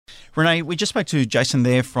Renee, we just spoke to Jason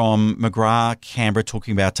there from McGrath, Canberra,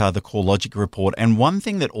 talking about the CoreLogic report. And one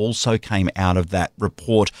thing that also came out of that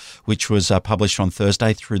report, which was published on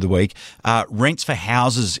Thursday through the week, rents for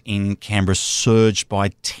houses in Canberra surged by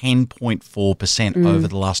 10.4% over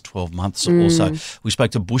the last 12 months or so. We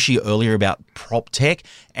spoke to Bushy earlier about PropTech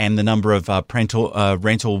and the number of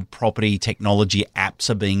rental property technology apps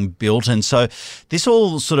are being built. And so this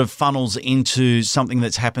all sort of funnels into something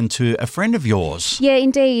that's happened to a friend of yours. Yeah,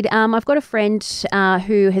 indeed. I've got a friend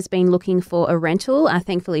who has been looking for a rental.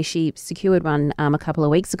 Thankfully, she secured one a couple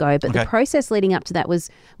of weeks ago. But the process leading up to that was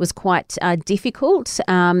quite difficult.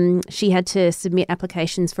 She had to submit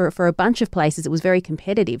applications for a bunch of places. It was very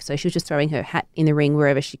competitive. So she was just throwing her hat in the ring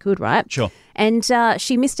wherever she could, right? Sure. And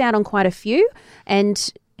she missed out on quite a few.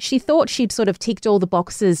 And she thought she'd sort of ticked all the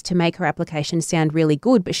boxes to make her application sound really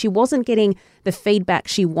good, but she wasn't getting the feedback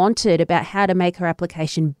she wanted about how to make her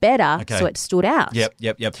application better so it stood out.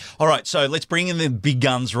 Yep. All right, so let's bring in the big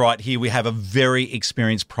guns right here. We have a very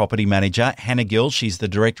experienced property manager, Hannah Gill. She's the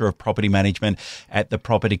Director of Property Management at the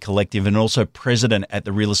Property Collective and also President at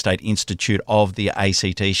the Real Estate Institute of the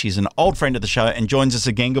ACT. She's an old friend of the show and joins us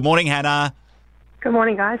again. Good morning, Hannah. Good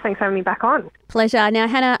morning, guys. Thanks for having me back on. Pleasure. Now,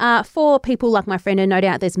 Hannah, for people like my friend, and no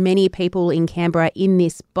doubt there's many people in Canberra in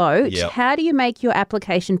this boat, how do you make your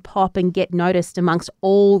application pop and get noticed amongst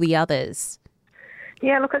all the others?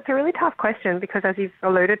 Yeah, look, it's a really tough question because, as you've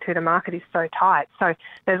alluded to, the market is so tight. So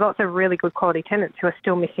there's lots of really good quality tenants who are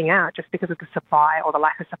still missing out just because of the supply or the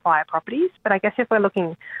lack of supply of properties. But I guess if we're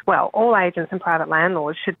looking, well, all agents and private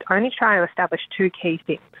landlords should only try to establish two key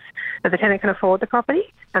things: that the tenant can afford the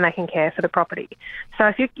property and they can care for the property. So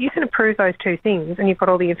if you can approve those two things and you've got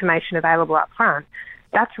all the information available up front,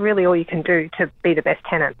 that's really all you can do to be the best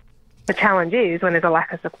tenant. The challenge is when there's a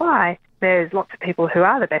lack of supply, there's lots of people who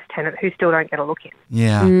are the best tenant who still don't get a look in.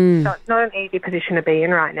 Yeah. So it's not an easy position to be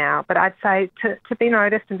in right now, but I'd say to be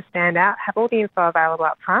noticed and to stand out, have all the info available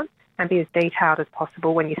up front and be as detailed as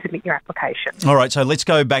possible when you submit your application. All right, so let's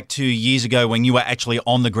go back to years ago when you were actually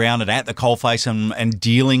on the ground and at the coalface and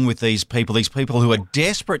dealing with these people who are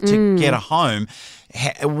desperate to get a home.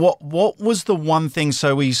 What was the one thing,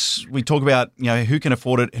 so we talk about, who can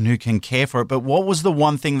afford it and who can care for it, but what was the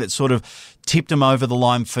one thing that sort of tipped them over the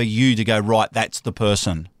line for you to go, right, that's the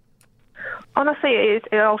person? Honestly, it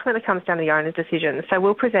ultimately comes down to the owner's decision. So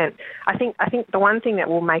we'll present, I think the one thing that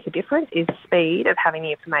will make a difference is speed of having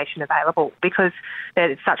the information available, because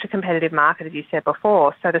it's such a competitive market, as you said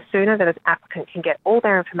before. So the sooner that an applicant can get all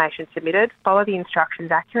their information submitted, follow the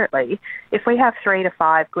instructions accurately. If we have 3 to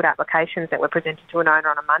 5 good applications that we're presenting to an owner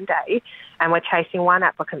on a Monday and we're chasing one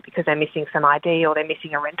applicant because they're missing some ID or they're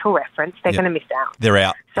missing a rental reference, they're going to miss out. They're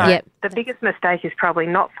out. So the biggest mistake is probably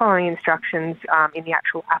not following instructions in the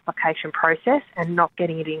actual application process and not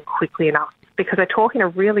getting it in quickly enough, because we're talking to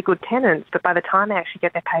really good tenants, but by the time they actually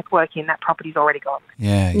get their paperwork in, that property's already gone.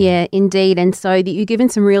 Yeah, indeed. And so you've given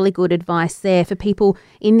some really good advice there for people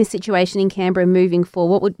in this situation in Canberra moving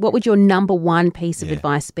forward. What would your number one piece of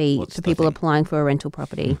advice be for people applying for a rental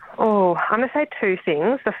property? Oh, I'm going to say 2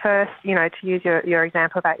 things. The first, to use your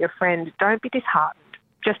example about your friend, don't be disheartened.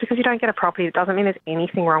 Just because you don't get a property, it doesn't mean there's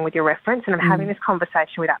anything wrong with your reference. And I'm having this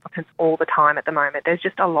conversation with applicants all the time at the moment. There's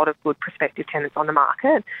just a lot of good prospective tenants on the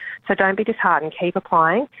market. So don't be disheartened. Keep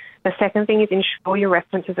applying. The second thing is ensure your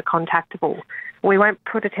references are contactable. We won't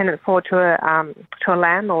put a tenant forward to a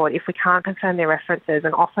landlord if we can't confirm their references.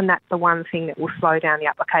 And often that's the one thing that will slow down the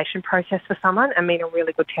application process for someone and mean a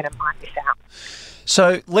really good tenant might miss out.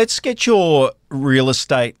 So let's get your Real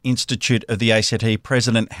Estate Institute of the ACT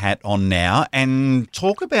president hat on now and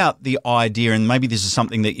talk about the idea, and maybe this is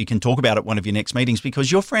something that you can talk about at one of your next meetings,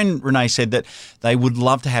 because your friend Renee said that they would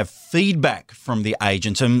love to have feedback from the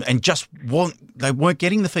agents and they weren't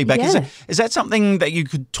getting the feedback. Yeah. Is that something that you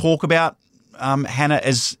could talk about, Hannah,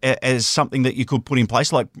 as something that you could put in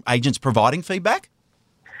place, like agents providing feedback?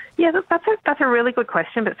 Yeah, that's a really good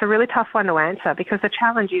question, but it's a really tough one to answer, because the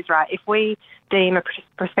challenge is, right, if we deem a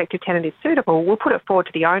prospective tenant is suitable, we'll put it forward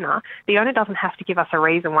to the owner. The owner doesn't have to give us a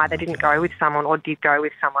reason why they didn't go with someone or did go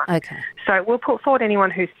with someone. Okay. So we'll put forward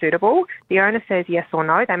anyone who's suitable. The owner says yes or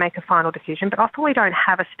no. They make a final decision, but often we don't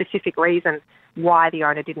have a specific reason why the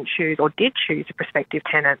owner didn't choose or did choose a prospective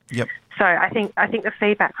tenant. Yep. So I think the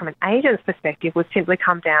feedback from an agent's perspective would simply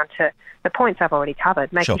come down to the points I've already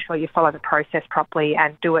covered, making sure you follow the process properly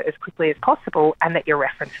and do it as quickly as possible, and that your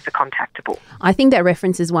references are contactable. I think that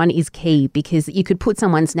references one is key, because you could put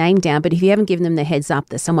someone's name down, but if you haven't given them the heads up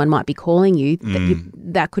that someone might be calling you,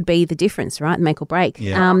 that could be the difference, right? Make or break.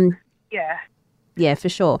 Yeah. Yeah, for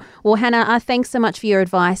sure. Well, Hannah, thanks so much for your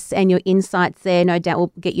advice and your insights there. No doubt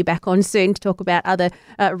we'll get you back on soon to talk about other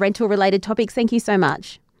rental-related topics. Thank you so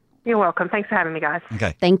much. You're welcome. Thanks for having me, guys.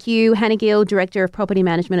 Okay. Thank you, Hannah Gill, Director of Property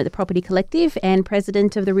Management at the Property Collective and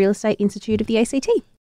President of the Real Estate Institute of the ACT.